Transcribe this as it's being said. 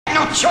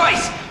no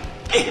choice.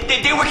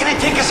 They were gonna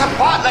take us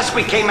apart unless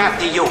we came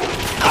after you.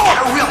 They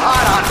got a real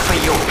hard on for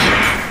you.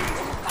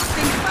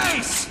 Fucking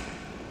face!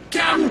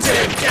 Come to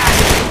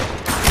daddy!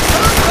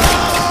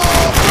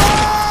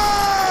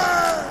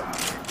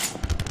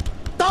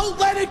 Don't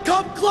let it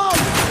come close!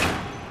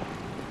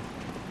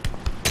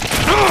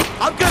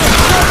 I'm gonna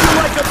throw you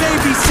like a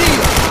baby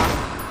seal!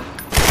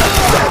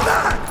 Stay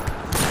back!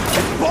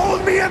 It's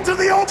pulling me into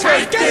the open!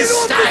 Take this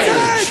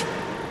stage!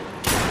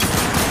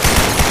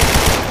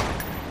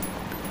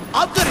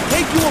 I'm gonna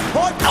take you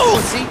apart,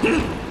 pussy!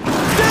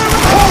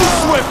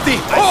 Oh, Swifty!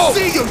 I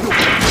see you, you...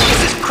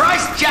 Jesus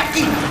Christ,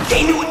 Jackie!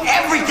 They knew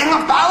everything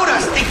about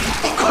us! They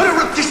could have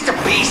ripped us to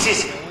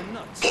pieces!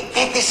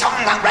 There's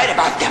something not right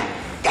about them.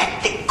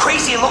 That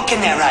crazy look in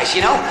their eyes,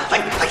 you know?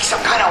 Like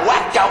some kind of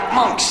whacked out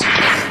monks.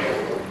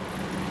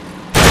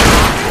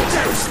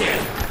 Toasted!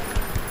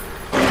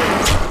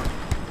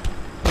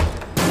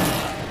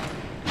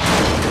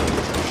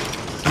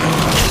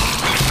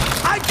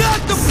 I got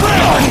the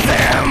print on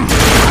them!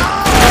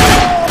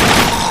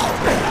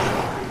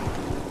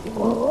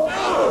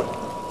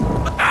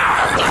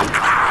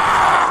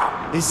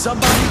 Is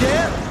somebody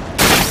there?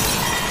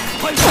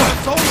 Place my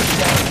soul is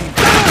down.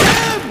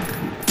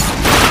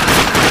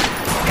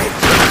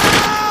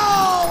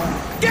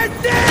 Get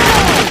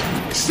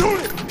down! Shoot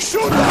it!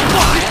 Shoot that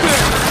fucking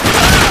thing!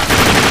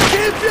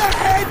 Keep your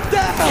head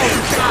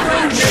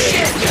down!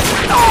 Shit!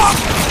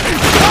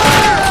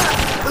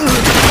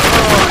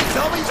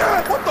 Tell me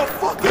that! What the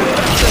fuck is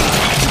that?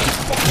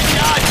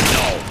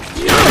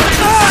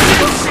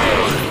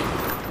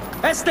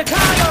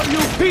 Estacado,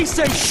 you piece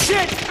of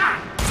shit!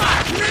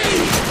 Fuck me!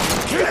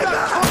 Get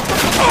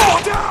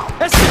that down!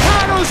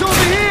 Estacado's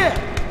over here!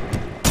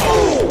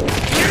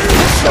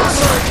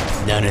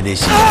 None of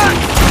this is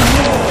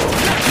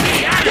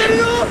Get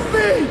it off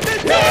me!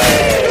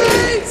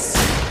 Please!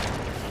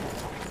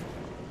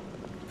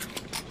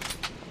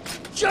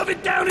 Shove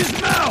it down his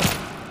mouth!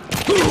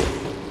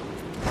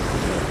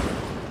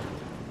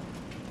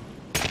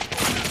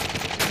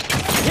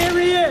 Here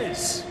he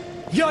is!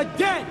 You're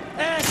dead,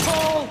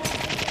 asshole!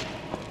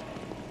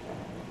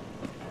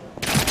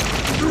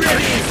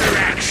 Ready for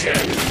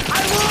action! I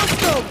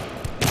lost him!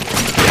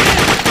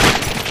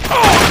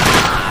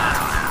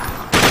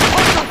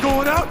 I'm not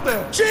going out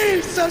there!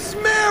 Jesus,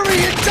 Mary,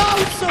 and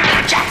Joseph!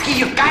 Jackie,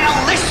 you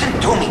gotta listen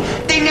to me.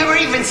 They never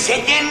even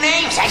said their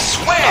names, I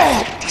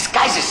swear. These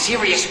guys are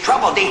serious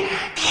trouble. They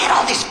had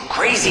all this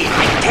crazy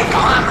high-tech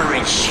armor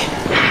and shit.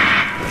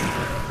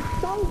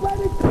 Don't let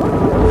it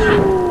come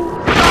you!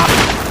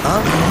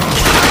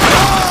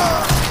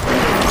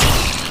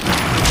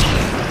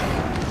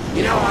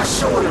 You know, I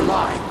saw the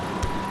light.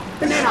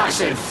 And then I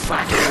said,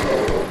 fuck it.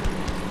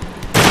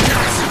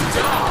 Nice and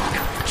dark.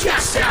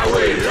 Just how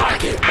we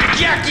like it.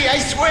 Jackie, I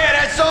swear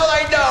that's all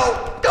I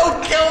know.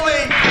 Don't kill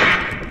me.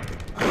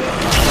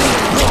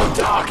 More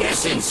dark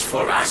essence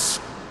for us.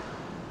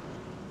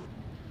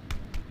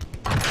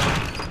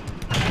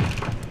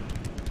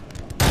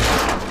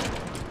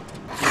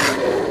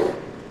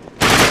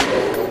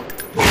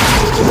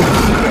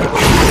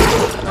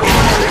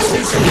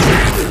 This is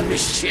a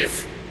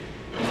mischief.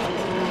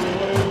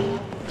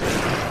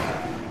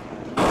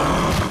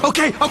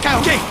 Okay,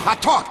 I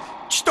talk.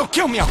 Just don't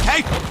kill me,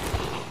 okay?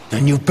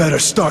 Then you better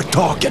start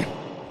talking.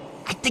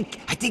 I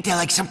think they're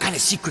like some kind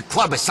of secret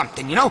club or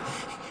something, you know?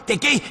 They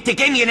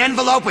gave me an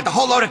envelope with a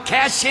whole load of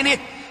cash in it.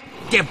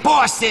 Their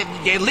boss,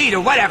 their leader,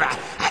 whatever.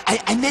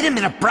 I met him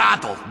in a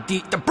brothel,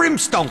 the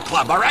Brimstone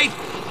Club, all right?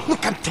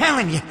 Look, I'm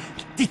telling you,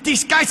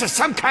 these guys are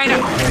some kind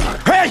of...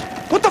 Hey!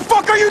 What the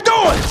fuck are you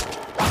doing?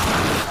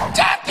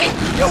 Jackie,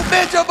 you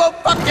miserable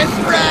fucking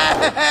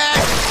brat!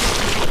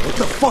 What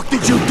the fuck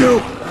did you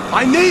do?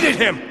 I needed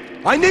him!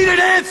 I needed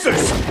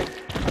answers!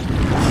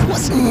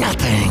 was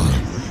nothing.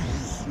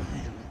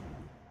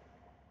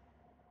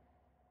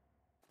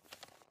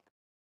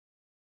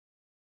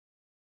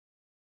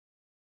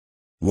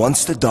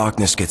 Once the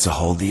darkness gets a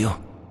hold of you,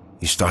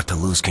 you start to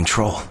lose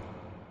control.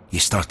 You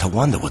start to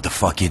wonder what the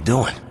fuck you're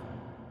doing.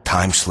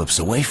 Time slips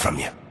away from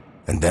you.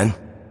 And then,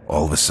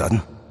 all of a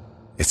sudden,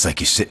 it's like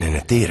you're sitting in a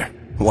theater,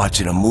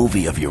 watching a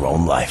movie of your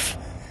own life.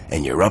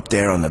 And you're up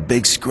there on the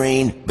big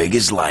screen, big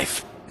as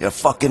life. You're a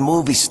fucking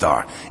movie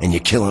star, and you're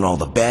killing all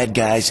the bad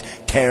guys,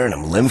 tearing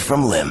them limb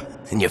from limb.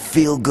 And you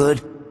feel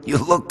good, you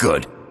look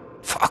good.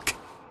 Fuck,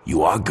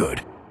 you are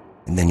good.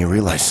 And then you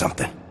realize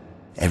something.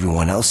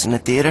 Everyone else in the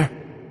theater,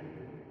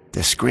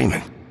 they're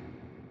screaming.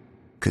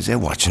 'Cause they're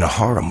watching a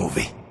horror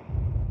movie.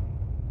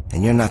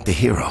 And you're not the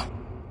hero.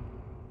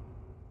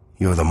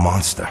 You're the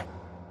monster.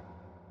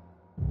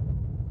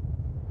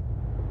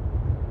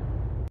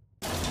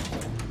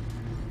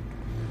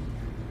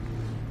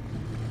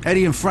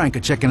 Eddie and Frank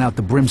are checking out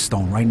the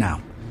Brimstone right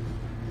now.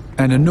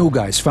 And the new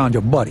guys found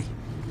your buddy,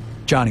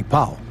 Johnny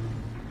Powell.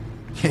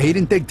 Yeah, he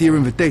didn't take to your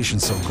invitation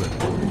so good.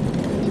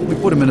 We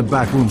put him in the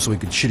back room so he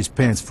could shit his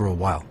pants for a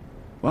while.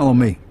 Follow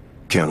me.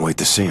 Can't wait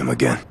to see him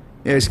again.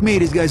 Ask me,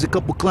 this guy's a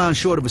couple clowns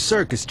short of a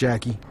circus,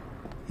 Jackie.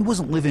 He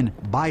wasn't living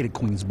by the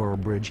Queensboro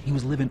Bridge, he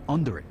was living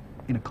under it,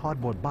 in a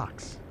cardboard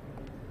box.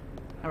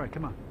 All right,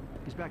 come on.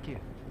 He's back here.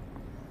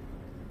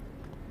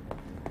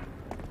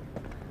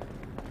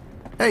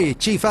 Hey,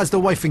 Chief, how's the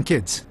wife and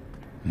kids?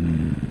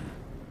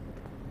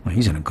 Well,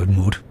 he's in a good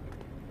mood.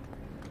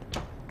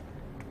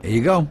 Here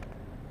you go.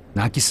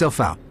 Knock yourself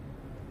out.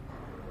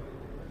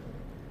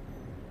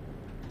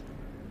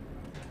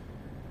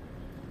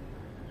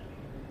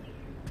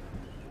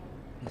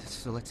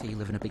 So let's say you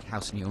live in a big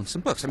house and you own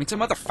some books. I mean,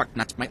 some other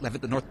fucknuts might live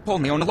at the North Pole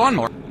and they own a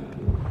lawnmower.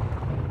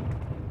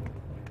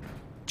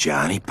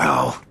 Johnny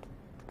Powell,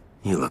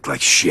 you look like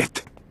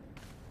shit.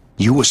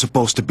 You were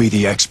supposed to be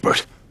the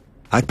expert.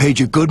 I paid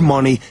you good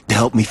money to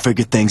help me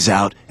figure things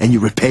out, and you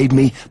repaid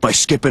me by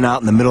skipping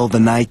out in the middle of the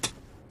night?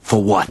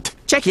 For what?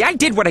 Jackie, I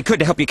did what I could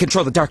to help you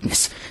control the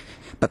darkness.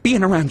 But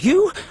being around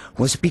you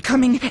was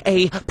becoming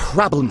a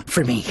problem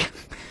for me.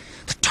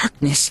 The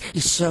darkness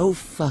is so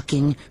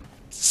fucking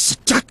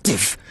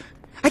seductive.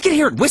 I could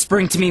hear it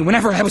whispering to me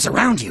whenever I was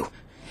around you.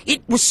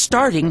 It was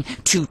starting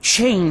to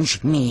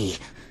change me.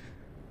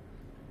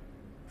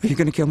 Are you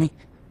gonna kill me?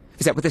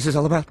 Is that what this is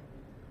all about?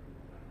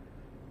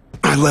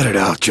 I let it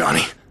out,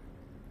 Johnny.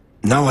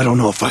 Now I don't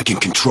know if I can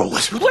control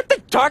it. You let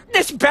the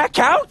darkness back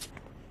out?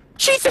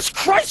 Jesus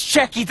Christ,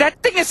 Jackie,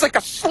 that thing is like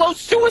a slow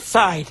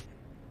suicide.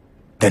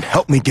 Then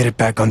help me get it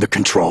back under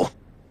control.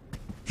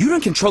 You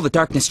don't control the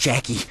darkness,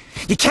 Jackie.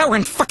 You cower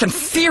in fucking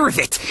fear of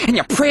it, and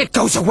you pray it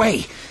goes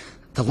away.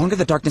 The longer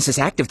the darkness is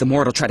active, the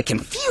more it'll try to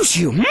confuse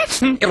you.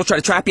 It'll try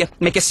to trap you,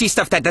 make you see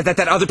stuff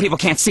that other people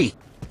can't see.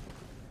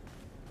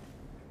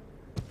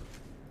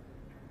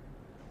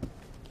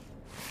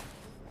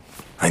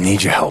 I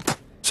need your help,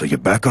 so you're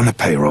back on the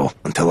payroll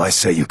until I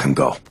say you can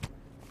go.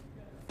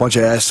 Bunch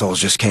of assholes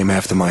just came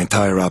after my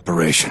entire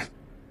operation.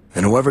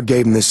 And whoever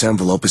gave them this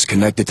envelope is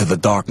connected to the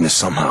darkness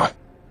somehow.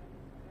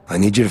 I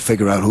need you to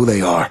figure out who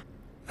they are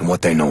and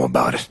what they know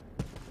about it.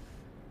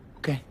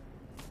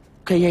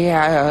 Okay,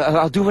 yeah,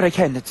 I'll do what I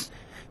can.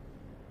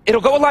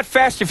 It'll go a lot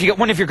faster if you get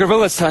one of your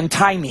gorillas to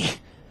untie me.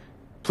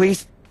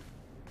 Please?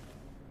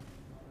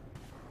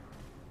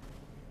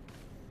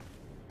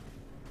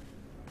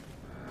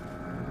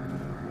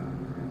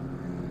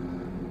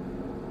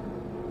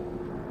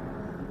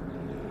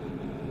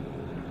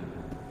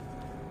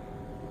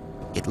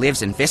 It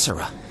lives in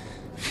viscera,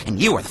 and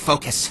you are the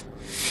focus.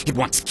 It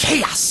wants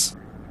chaos.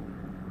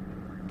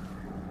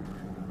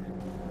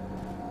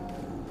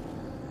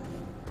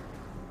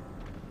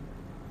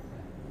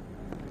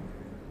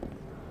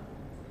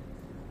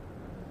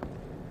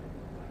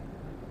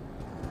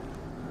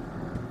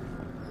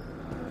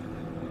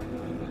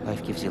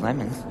 Life gives you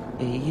lemons.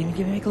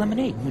 You make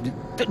lemonade.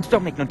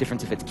 Don't make no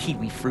difference if it's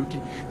kiwi fruit.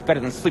 It's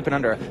better than sleeping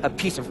under a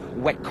piece of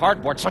wet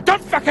cardboard, so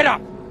don't fuck it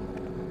up!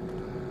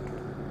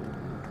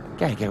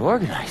 Gotta get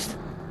organized.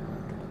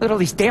 Look at all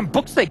these damn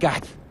books they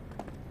got.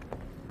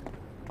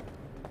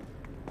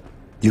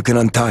 You can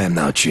untie him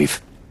now,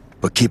 Chief.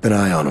 But keep an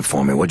eye on him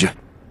for me, would you?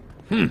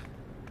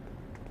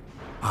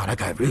 Wow, that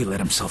guy really let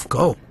himself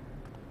go.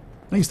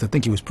 I used to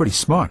think he was pretty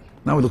smart.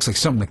 Now he looks like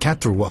something the cat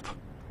threw up.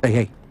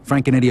 Hey,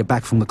 Frank and Eddie are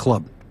back from the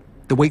club.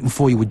 They're waiting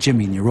for you with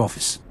Jimmy in your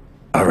office.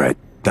 All right.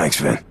 Thanks,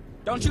 Vin.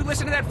 Don't you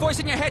listen to that voice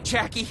in your head,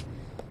 Jackie.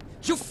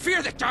 You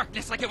fear the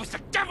darkness like it was the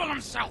devil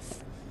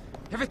himself.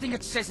 Everything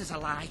it says is a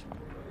lie.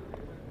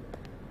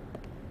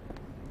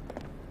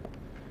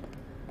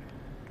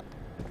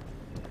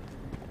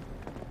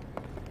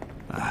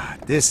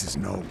 This is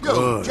no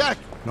good. Jack.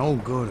 No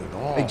good at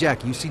all. Hey,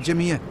 Jackie, you see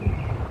Jimmy yet?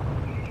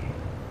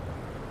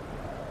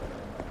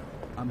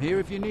 I'm here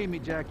if you need me,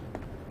 Jackie.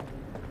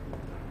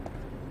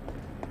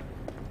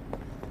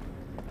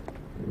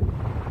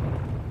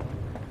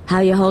 How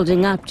you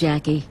holding up,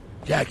 Jackie?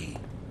 Jackie,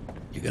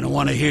 you're gonna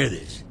want to hear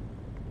this.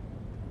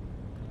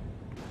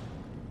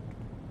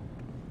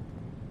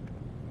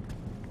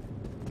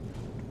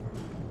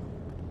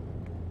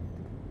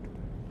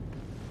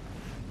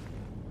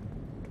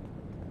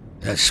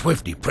 That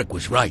Swifty prick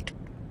was right.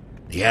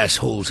 The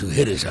assholes who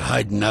hit us are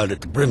hiding out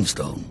at the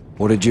Brimstone.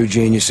 What did you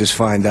geniuses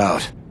find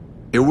out?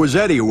 It was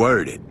Eddie who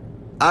heard it.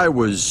 I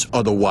was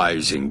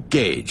otherwise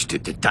engaged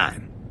at the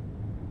time.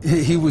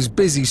 He was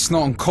busy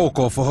snorting coke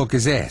off a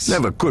hooker's ass.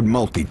 Never could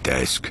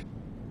multitask.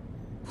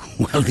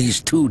 Well,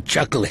 these two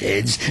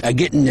chuckleheads are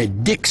getting their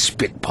dicks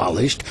spit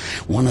polished.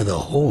 One of the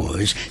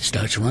whores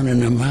starts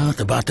running her mouth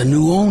about the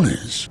new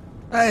owners.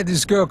 I had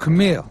this girl,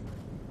 Camille.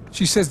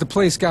 She says the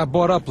place got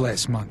bought up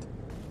last month.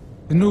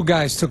 The new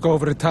guys took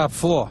over the top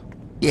floor.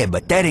 Yeah,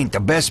 but that ain't the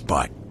best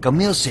part.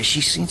 Camille says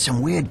she's seen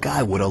some weird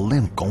guy with a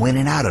limp go in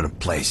and out of the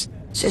place.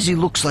 Says he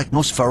looks like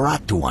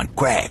Nosferatu on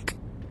crack.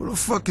 Who the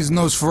fuck is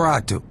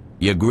Nosferatu?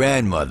 Your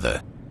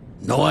grandmother.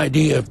 No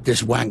idea if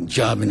this wank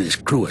job and his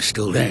crew are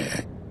still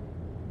there.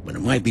 But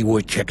it might be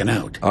worth checking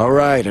out. All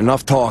right,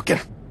 enough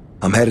talking.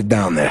 I'm headed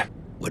down there.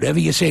 Whatever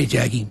you say,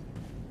 Jackie.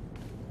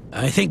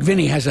 I think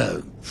Vinny has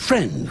a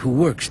friend who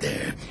works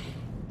there.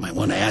 Might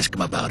want to ask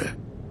him about her.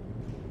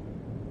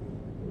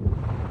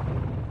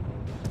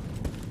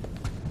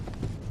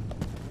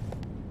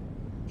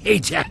 Hey,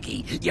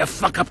 Jackie, you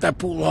fuck up that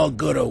pool all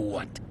good or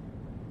what?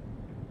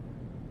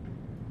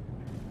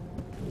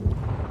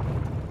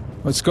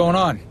 What's going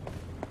on?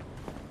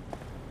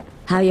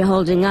 How you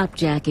holding up,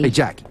 Jackie? Hey,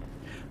 Jackie.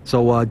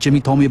 So, Jimmy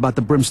told me about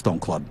the Brimstone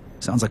Club.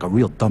 Sounds like a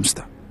real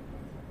dumpster.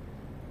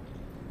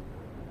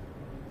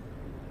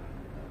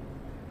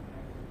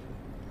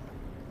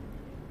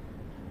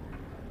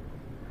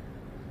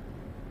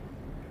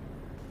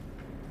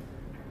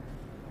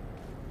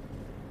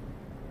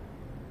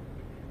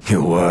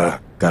 You,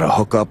 got a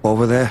hookup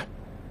over there?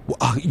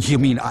 You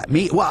mean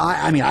me? Well,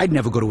 I mean, I'd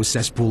never go to a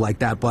cesspool like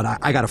that, but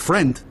I got a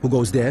friend who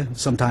goes there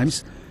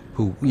sometimes,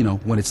 who, you know,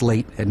 when it's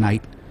late at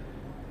night,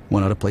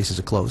 when other places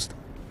are closed.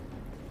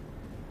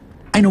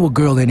 I know a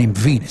girl there named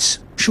Venus.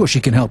 Sure, she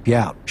can help you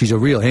out. She's a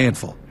real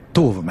handful.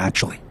 Two of them,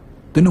 actually.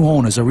 The new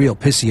owners are real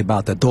pissy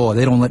about the door.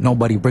 They don't let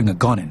nobody bring a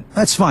gun in.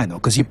 That's fine, though,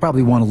 because you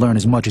probably want to learn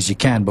as much as you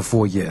can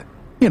before you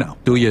know,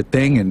 do your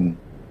thing and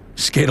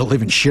scare the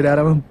living shit out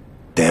of them.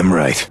 Damn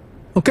right.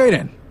 Okay,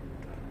 then.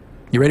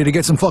 You ready to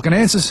get some fucking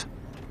answers?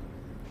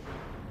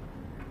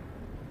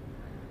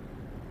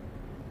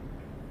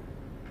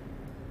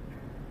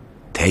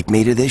 Take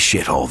me to this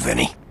shithole,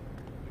 Vinny.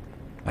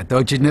 I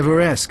thought you'd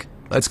never ask.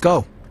 Let's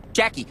go.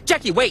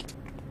 Jackie, wait!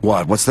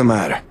 What? What's the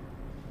matter?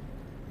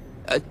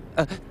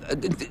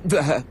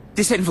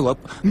 This envelope,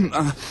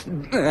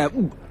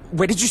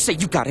 where did you say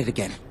you got it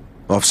again?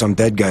 Off some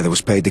dead guy that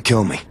was paid to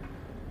kill me.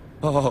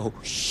 Oh,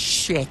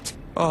 shit.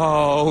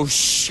 Oh,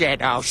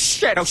 shit. Oh,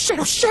 shit. Oh, shit.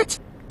 Oh, shit.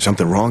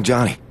 Something wrong,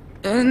 Johnny?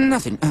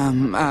 Nothing.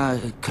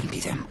 Couldn't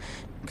be them.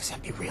 Because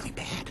that'd be really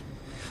bad.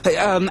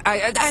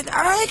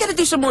 I gotta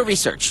do some more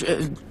research.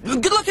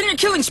 Good luck in your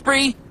killing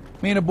spree.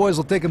 Me and the boys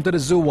will take him to the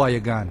zoo while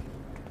you're gone.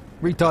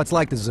 Retards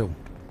like the zoo.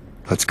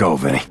 Let's go,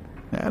 Vinny.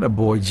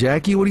 Attaboy,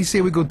 Jackie. What do you say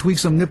we go tweak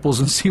some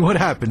nipples and see what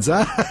happens,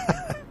 huh?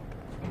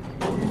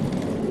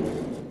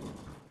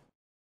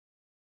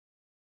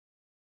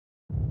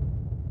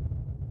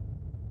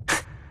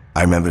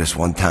 I remember this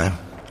one time,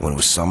 when it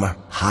was summer,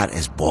 hot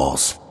as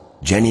balls.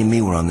 Jenny and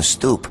me were on the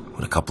stoop,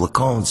 with a couple of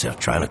cones there,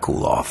 trying to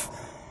cool off.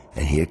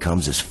 And here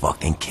comes this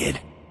fucking kid.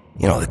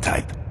 You know the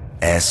type.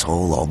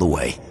 Asshole all the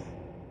way.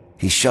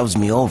 He shoves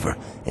me over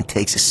and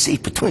takes a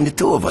seat between the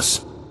two of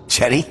us.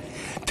 Jenny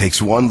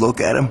takes one look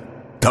at him,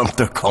 dumped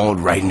her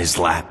cone right in his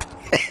lap.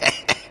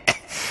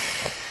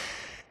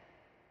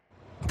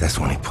 That's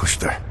when he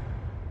pushed her.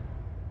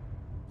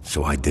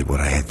 So I did what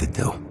I had to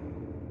do.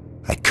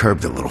 I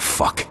curbed the little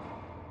fuck.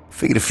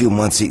 Figured a few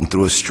months eating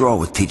through a straw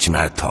would teach him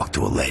how to talk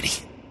to a lady.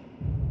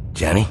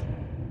 Jenny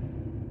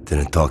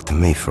didn't talk to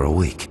me for a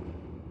week.